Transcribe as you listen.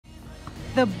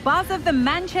The buzz of the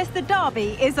Manchester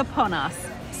derby is upon us.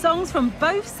 Songs from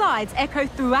both sides echo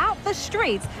throughout the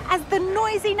streets as the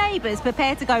noisy neighbours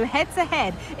prepare to go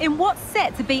head-to-head in what's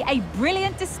set to be a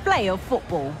brilliant display of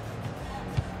football.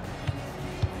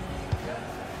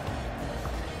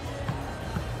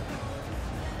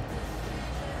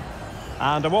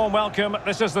 And a warm welcome.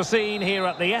 This is the scene here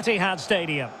at the Etihad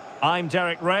Stadium. I'm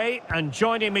Derek Ray, and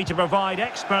joining me to provide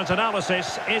expert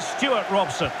analysis is Stuart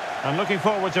Robson. I'm looking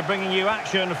forward to bringing you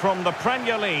action from the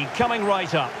Premier League coming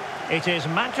right up. It is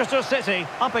Manchester City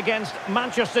up against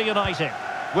Manchester United.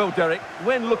 Well, Derek,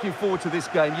 when looking forward to this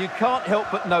game, you can't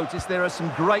help but notice there are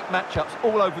some great matchups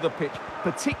all over the pitch,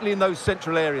 particularly in those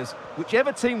central areas.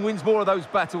 Whichever team wins more of those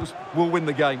battles will win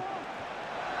the game.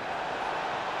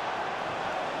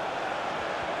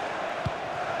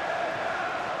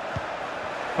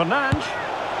 Fernandes,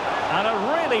 and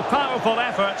a really powerful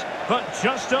effort, but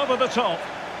just over the top.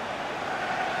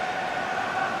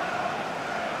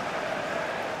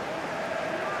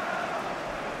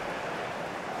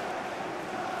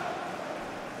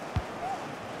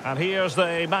 And here's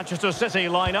the Manchester City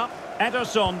lineup.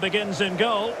 Ederson begins in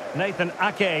goal. Nathan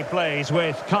Ake plays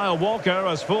with Kyle Walker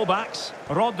as fullbacks.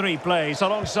 Rodri plays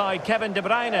alongside Kevin De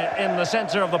Bruyne in the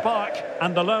centre of the park.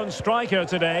 And the lone striker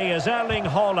today is Erling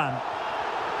Haaland.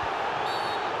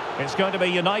 It's going to be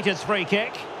United's free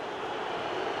kick.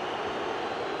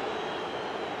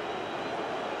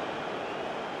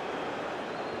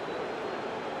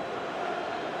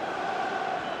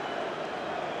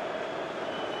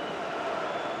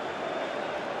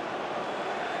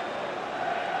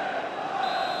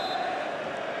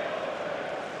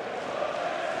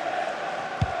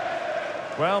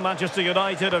 Well, Manchester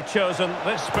United have chosen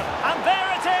this. And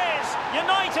there it is!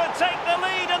 United take the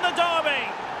lead in the derby.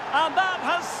 And that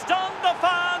has stunned the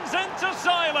fans into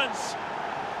silence.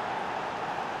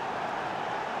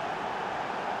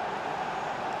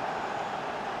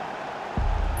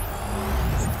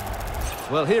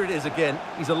 Well, here it is again.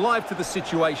 He's alive to the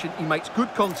situation. He makes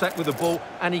good contact with the ball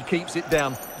and he keeps it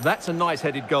down. That's a nice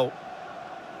headed goal.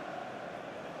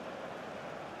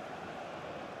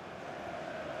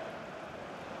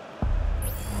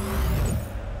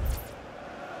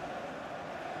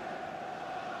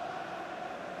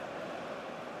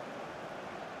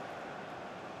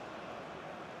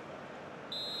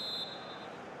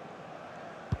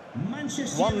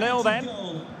 Manchester 1-0 then.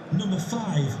 Goal, number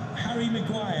 5, Harry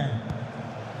Maguire.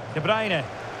 De Bruyne.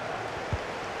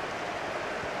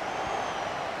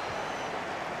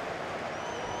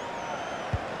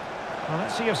 Well,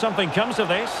 let's see if something comes of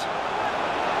this.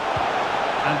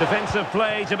 And defensive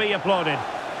play to be applauded.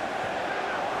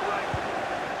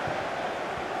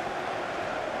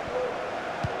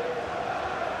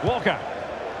 Walker.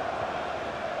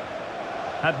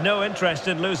 Had no interest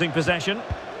in losing possession.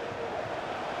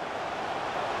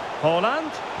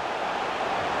 Haaland.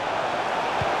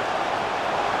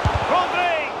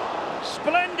 Rodri.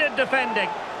 Splendid defending.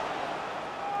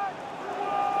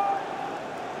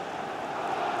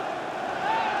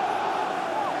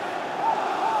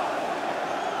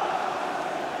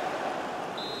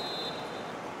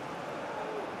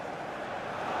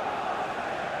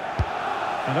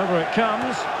 And over it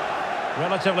comes.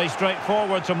 Relatively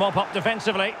straightforward to mop up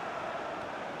defensively.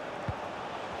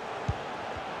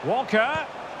 Walker.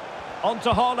 On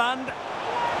to Haaland.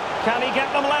 Can he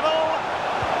get them level?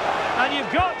 And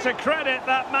you've got to credit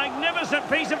that magnificent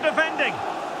piece of defending.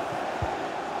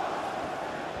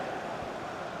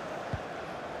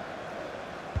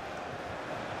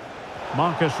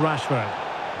 Marcus Rashford.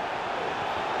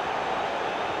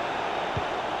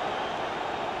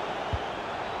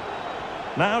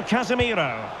 Now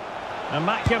Casemiro.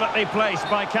 Immaculately placed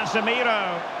by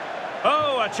Casemiro.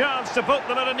 Oh, a chance to put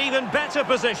them in an even better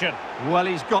position. Well,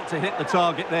 he's got to hit the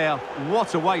target there.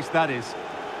 What a waste that is.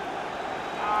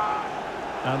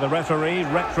 And the referee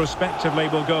retrospectively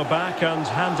will go back and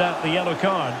hand out the yellow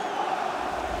card.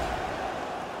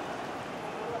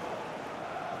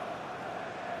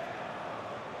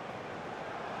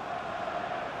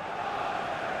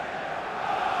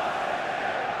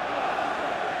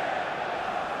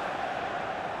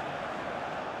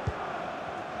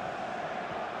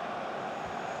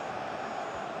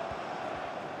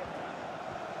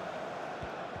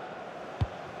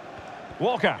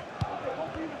 Walker.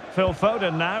 Phil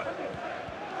Foden now.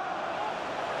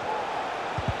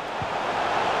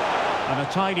 And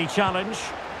a tidy challenge.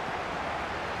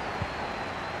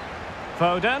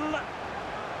 Foden.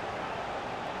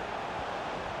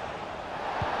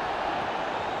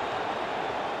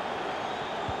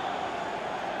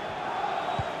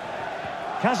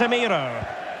 Casemiro.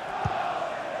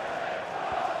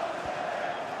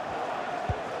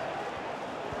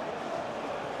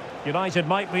 United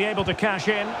might be able to cash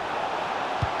in.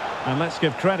 And let's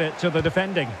give credit to the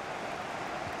defending.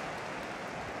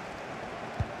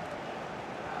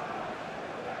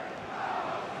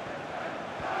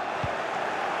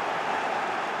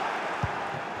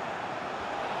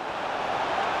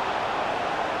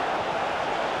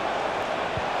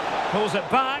 Pulls it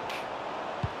back.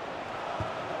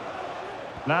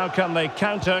 Now can they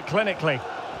counter clinically?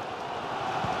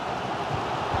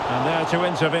 And there to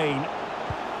intervene.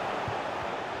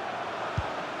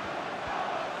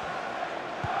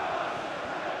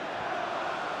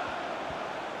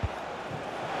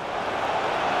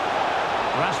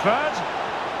 Rashford.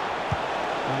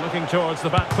 And looking towards the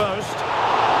back post.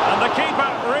 And the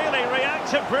keeper really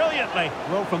reacted brilliantly.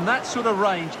 Well, from that sort of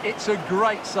range, it's a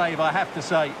great save, I have to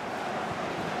say.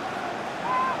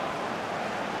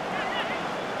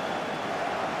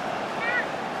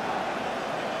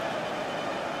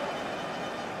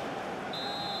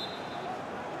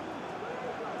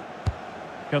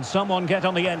 Can someone get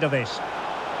on the end of this?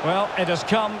 Well, it has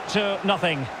come to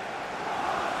nothing.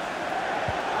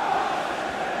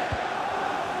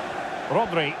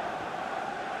 Rodri.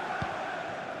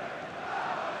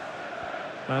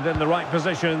 And in the right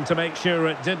position to make sure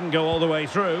it didn't go all the way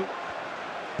through.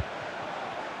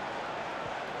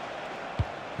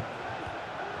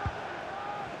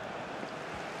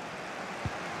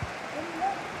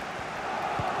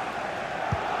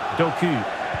 Doku.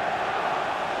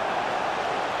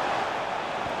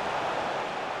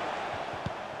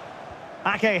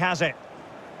 Ake has it.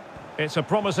 It's a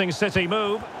promising City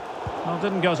move. Well,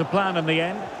 didn't go to plan in the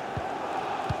end.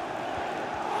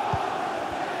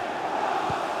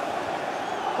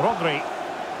 Rodri.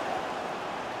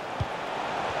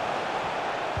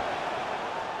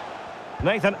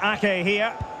 Nathan Ake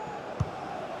here.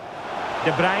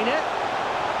 De Bruyne.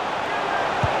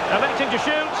 Electing to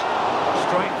shoot.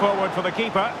 Straight forward for the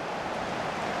keeper.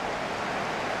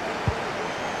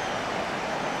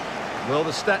 Well,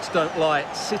 the stats don't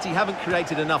lie. City haven't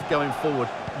created enough going forward.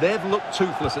 They've looked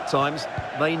toothless at times.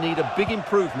 They need a big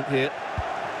improvement here.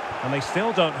 And they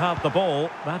still don't have the ball.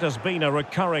 That has been a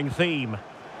recurring theme.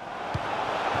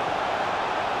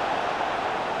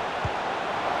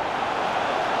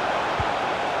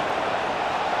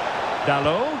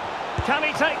 Dalot. Can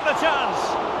he take the chance?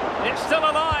 It's still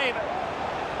alive.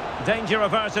 Danger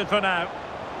averted for now.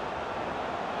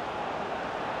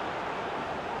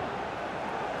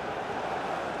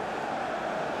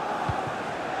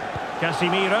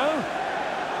 Casemiro.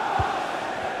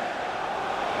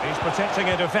 He's protecting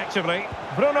it effectively.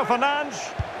 Bruno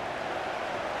Fernandes.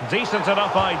 Decent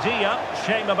enough idea.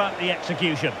 Shame about the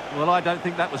execution. Well, I don't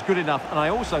think that was good enough, and I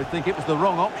also think it was the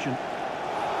wrong option.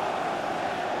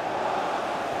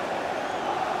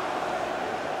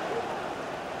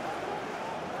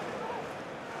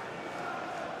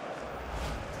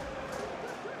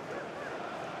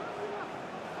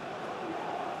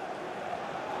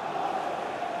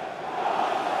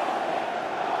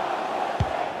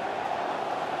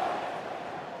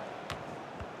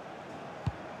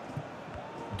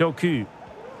 Doku.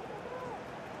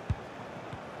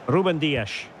 Ruben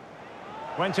Dias.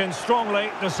 Went in strongly,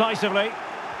 decisively.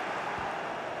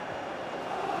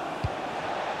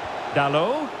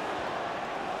 Dalot.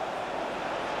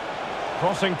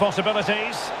 Crossing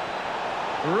possibilities.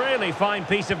 Really fine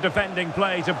piece of defending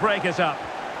play to break it up.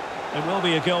 It will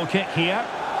be a goal kick here.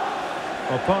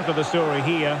 Well, part of the story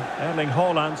here, Erling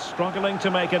Haaland struggling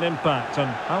to make an impact. And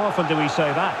how often do we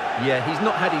say that? Yeah, he's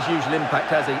not had his usual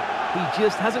impact, has he? He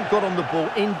just hasn't got on the ball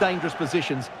in dangerous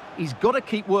positions. He's got to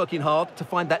keep working hard to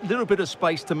find that little bit of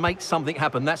space to make something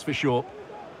happen, that's for sure.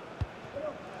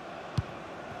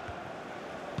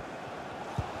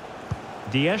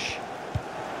 Dias.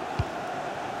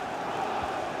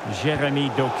 Jeremy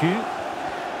Doku.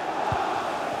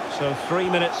 So 3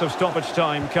 minutes of stoppage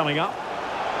time coming up.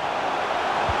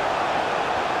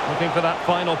 Looking for that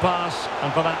final pass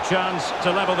and for that chance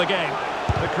to level the game.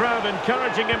 The crowd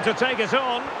encouraging him to take it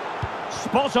on.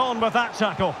 Spot on with that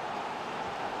tackle.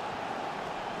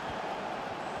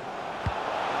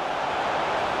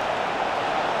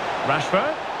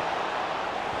 Rashford.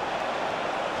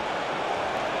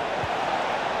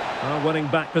 Winning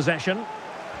back possession.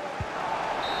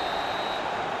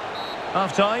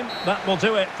 Half-time, that will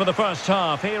do it for the first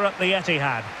half here at the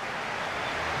Etihad.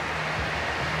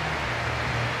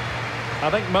 I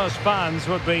think most fans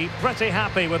would be pretty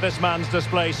happy with this man's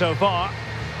display so far.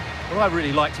 Well, I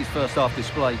really liked his first half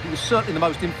display. He was certainly the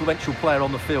most influential player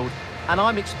on the field, and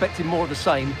I'm expecting more of the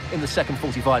same in the second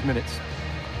 45 minutes.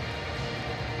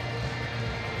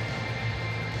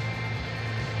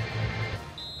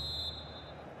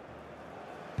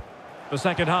 The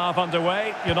second half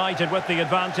underway, United with the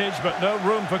advantage, but no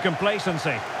room for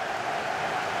complacency.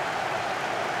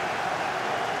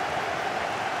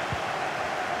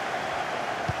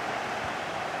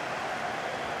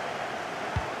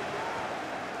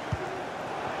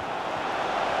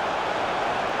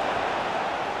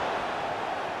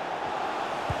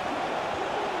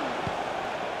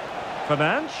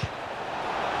 Fernandes.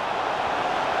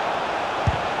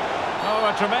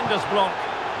 Oh, a tremendous block.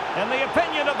 In the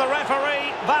opinion of the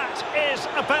referee, that is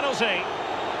a penalty.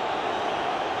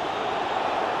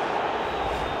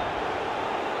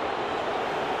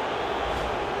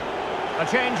 A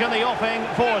change in the offing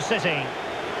for City.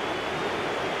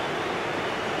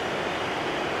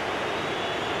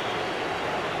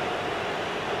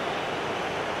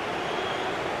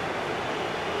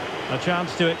 A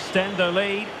chance to extend the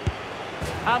lead.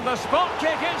 And the spot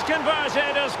kick is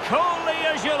converted as coolly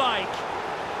as you like.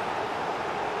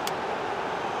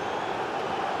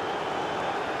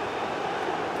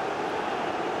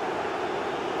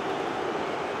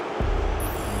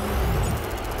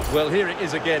 Well, here it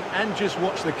is again, and just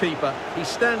watch the keeper. He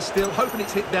stands still, hoping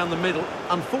it's hit down the middle.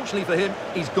 Unfortunately for him,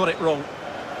 he's got it wrong.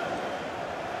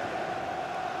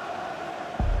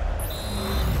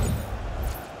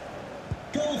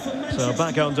 So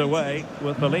back underway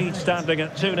with the lead standing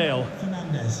at 2-0.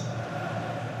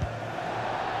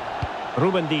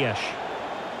 Ruben Dias.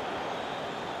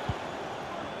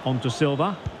 On to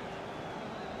Silva.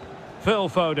 Phil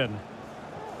Foden.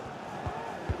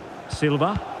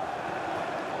 Silva.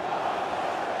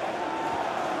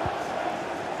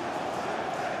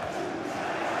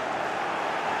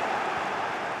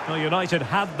 Well, United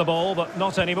had the ball, but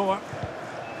not anymore.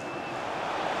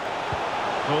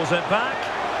 Pulls it back.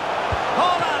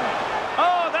 Holland!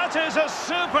 Oh, that is a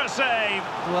super save!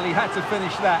 Well, he had to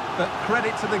finish that, but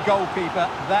credit to the goalkeeper.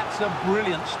 That's a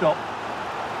brilliant stop.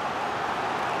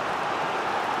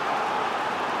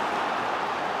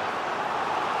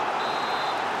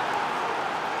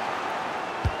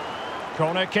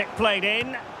 Corner kick played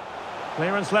in.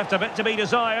 Clearance left a bit to be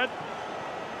desired.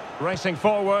 Racing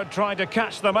forward, trying to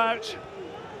catch them out.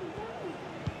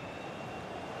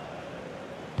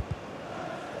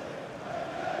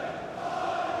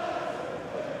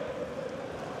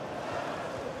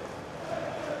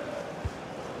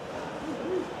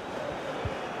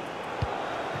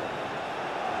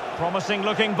 Promising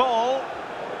looking ball.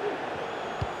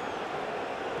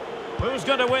 Who's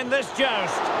going to win this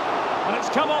joust? And it's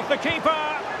come off the keeper.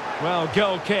 Well,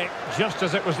 goal kick, just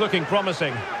as it was looking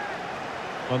promising.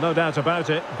 Well, no doubt about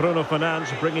it, Bruno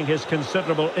Fernandes bringing his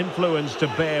considerable influence to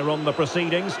bear on the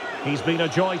proceedings. He's been a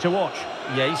joy to watch.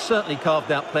 Yeah, he's certainly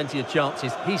carved out plenty of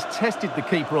chances. He's tested the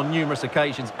keeper on numerous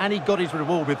occasions, and he got his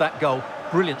reward with that goal.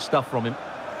 Brilliant stuff from him.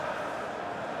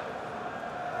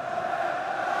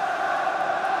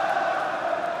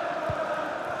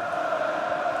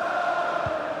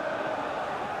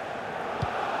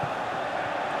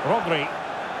 Rodri.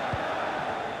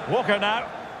 Walker now.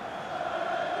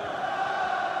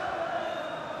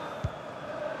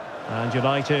 And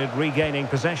United regaining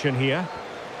possession here.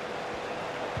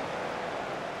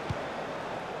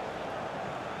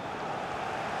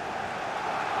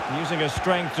 Using his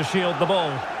strength to shield the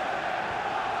ball.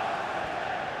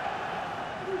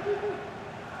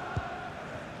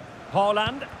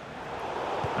 Haaland.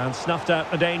 And snuffed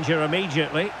out the danger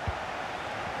immediately.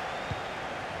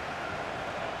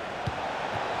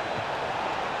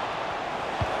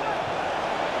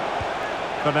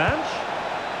 Fernandes.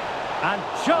 And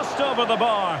just over the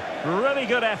bar. Really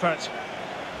good effort.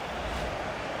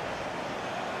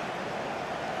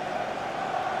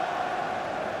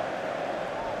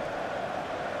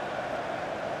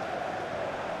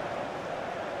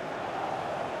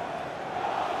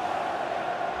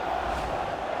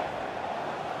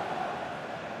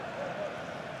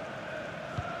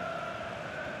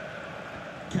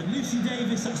 Can Lucy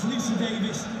Davis, that's Lucy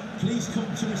Davis, please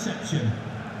come to reception.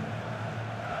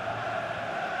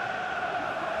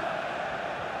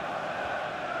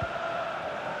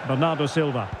 Bernardo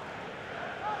Silva.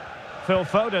 Phil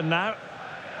Foden now.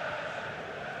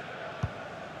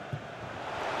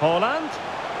 Haaland.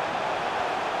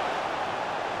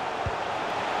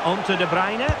 On to De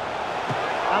Bruyne.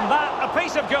 And that, a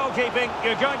piece of goalkeeping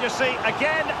you're going to see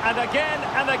again and again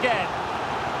and again.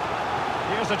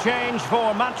 Here's a change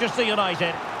for Manchester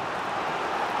United.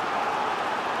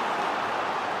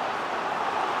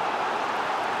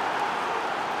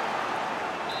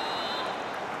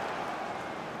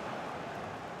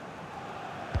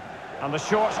 And the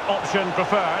short option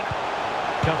preferred.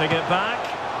 Cutting it back.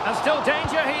 And still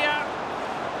danger here.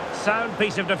 Sound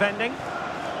piece of defending.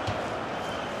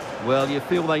 Well, you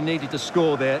feel they needed to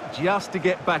score there just to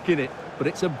get back in it, but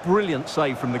it's a brilliant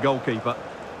save from the goalkeeper.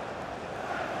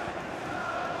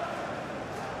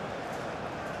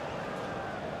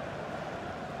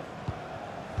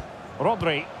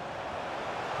 Rodri.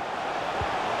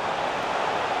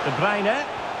 De Bruyne.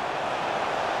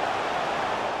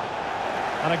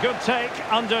 And a good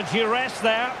take under duress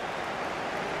there.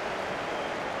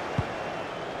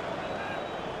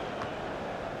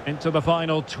 Into the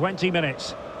final 20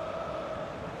 minutes.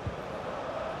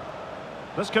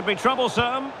 This could be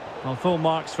troublesome. Well, full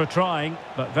marks for trying,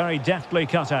 but very deftly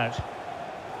cut out.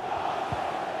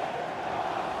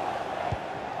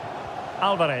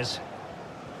 Alvarez.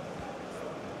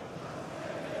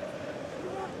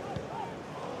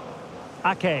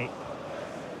 Ake.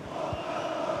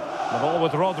 The ball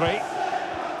with Rodri.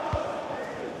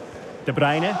 De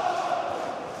Bruyne.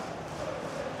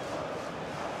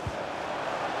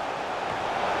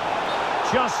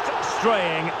 Just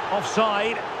straying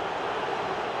offside.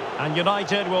 And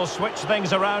United will switch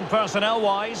things around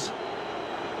personnel-wise.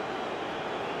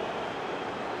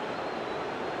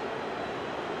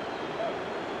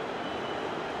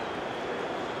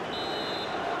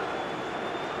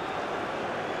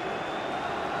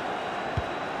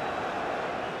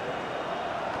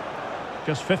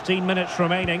 Just 15 minutes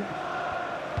remaining.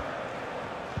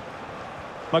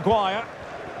 Maguire.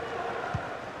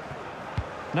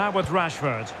 Now with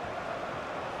Rashford.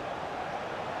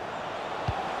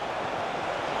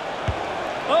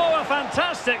 Oh, a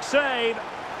fantastic save.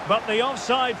 But the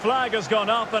offside flag has gone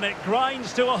up and it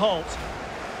grinds to a halt.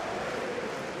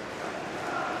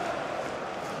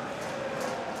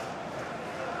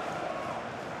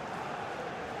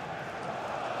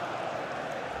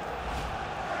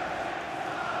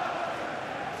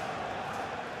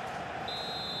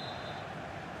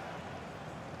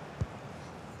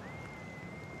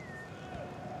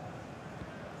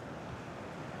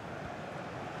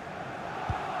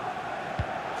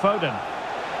 Foden.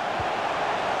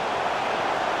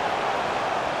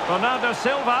 Bernardo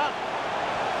Silva.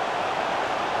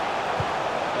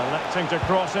 Electing to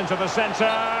cross into the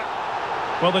centre.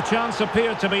 Well, the chance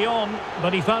appeared to be on,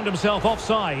 but he found himself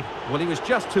offside. Well, he was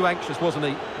just too anxious, wasn't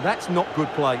he? That's not good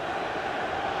play.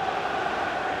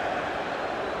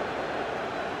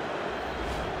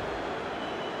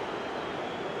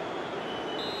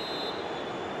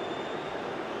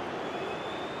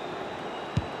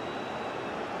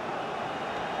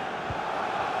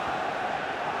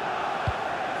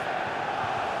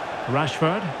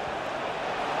 Rashford.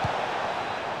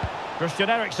 Christian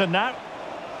Eriksen now.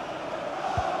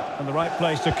 And the right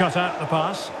place to cut out the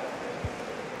pass.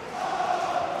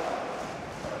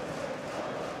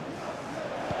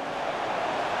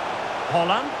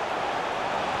 Holland.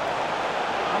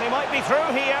 And he might be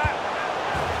through here.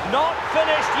 Not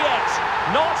finished yet.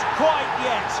 Not quite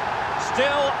yet.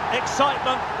 Still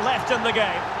excitement left in the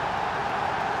game.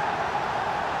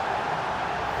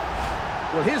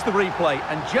 Well, here's the replay,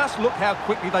 and just look how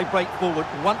quickly they break forward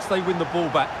once they win the ball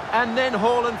back. And then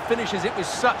Haaland finishes it with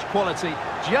such quality.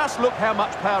 Just look how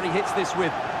much power he hits this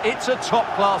with. It's a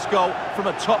top-class goal from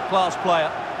a top-class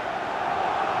player.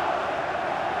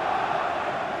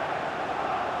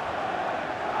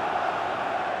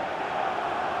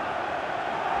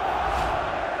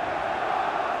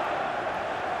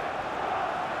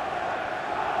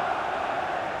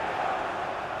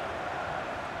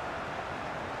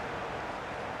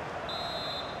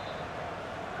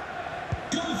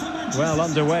 Well,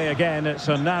 underway again. It's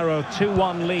a narrow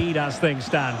 2-1 lead as things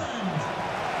stand.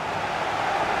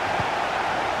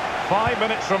 5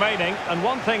 minutes remaining, and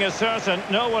one thing is certain,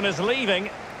 no one is leaving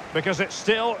because it's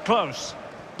still close.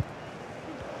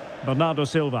 Bernardo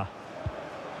Silva.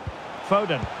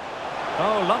 Foden.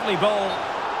 Oh, lovely ball.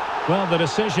 Well, the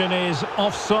decision is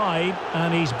offside,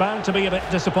 and he's bound to be a bit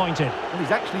disappointed. Well,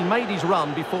 he's actually made his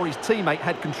run before his teammate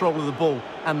had control of the ball,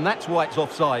 and that's why it's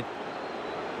offside.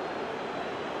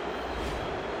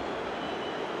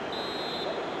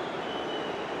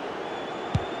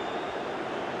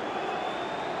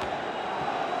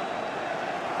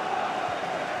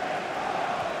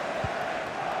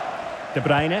 De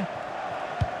Bruyne.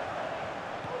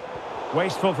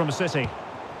 Wasteful from City.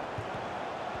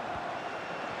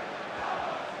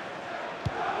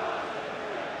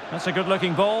 That's a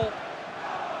good-looking ball.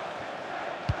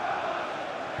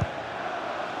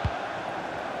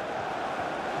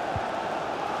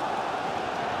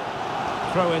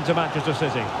 Throw into Manchester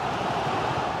City.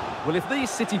 Well, if these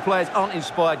City players aren't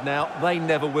inspired now, they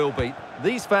never will be.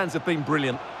 These fans have been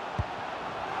brilliant.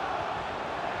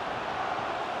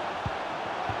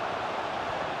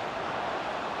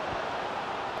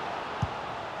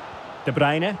 De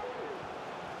Bruyne.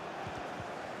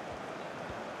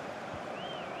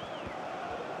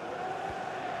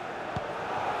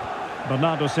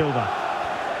 Bernardo Silva.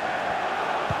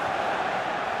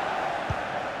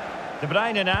 De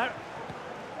Bruyne now.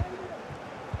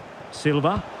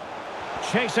 Silva.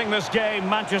 Chasing this game,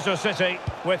 Manchester City,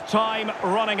 with time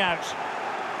running out.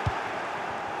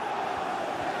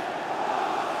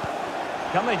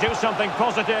 Can they do something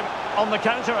positive on the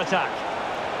counter-attack?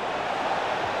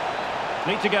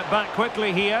 Need to get back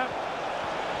quickly here.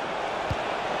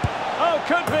 Oh,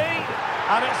 could be!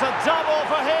 And it's a double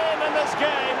for him in this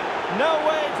game. No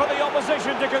way for the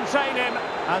opposition to contain him.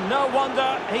 And no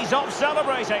wonder he's off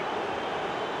celebrating.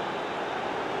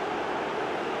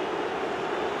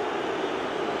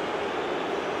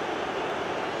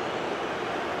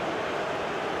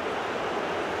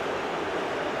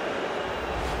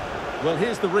 Well,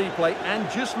 here's the replay, and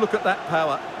just look at that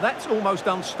power. That's almost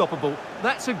unstoppable.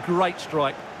 That's a great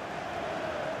strike.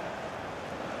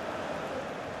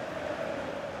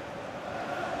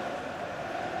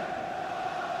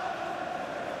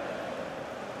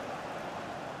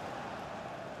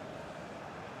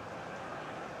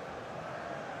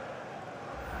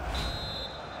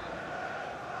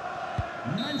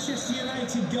 Manchester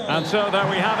United goal. And so there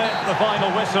we have it, the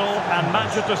final whistle, and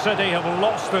Manchester City have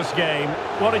lost this game.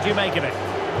 What did you make of it?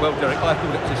 Well, Derek, I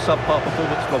thought it was a subpar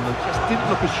performance from them. Just didn't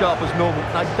look as sharp as normal,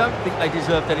 and I don't think they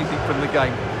deserved anything from the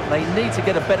game. They need to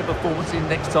get a better performance in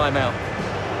next time out.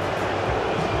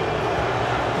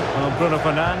 Well, Bruno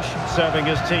Fernandes serving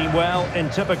his team well in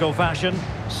typical fashion.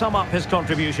 Sum up his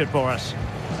contribution for us.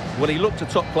 Well, he looked a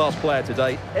top-class player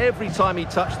today. Every time he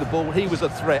touched the ball, he was a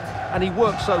threat, and he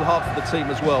worked so hard for the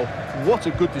team as well. What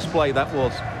a good display that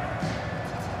was.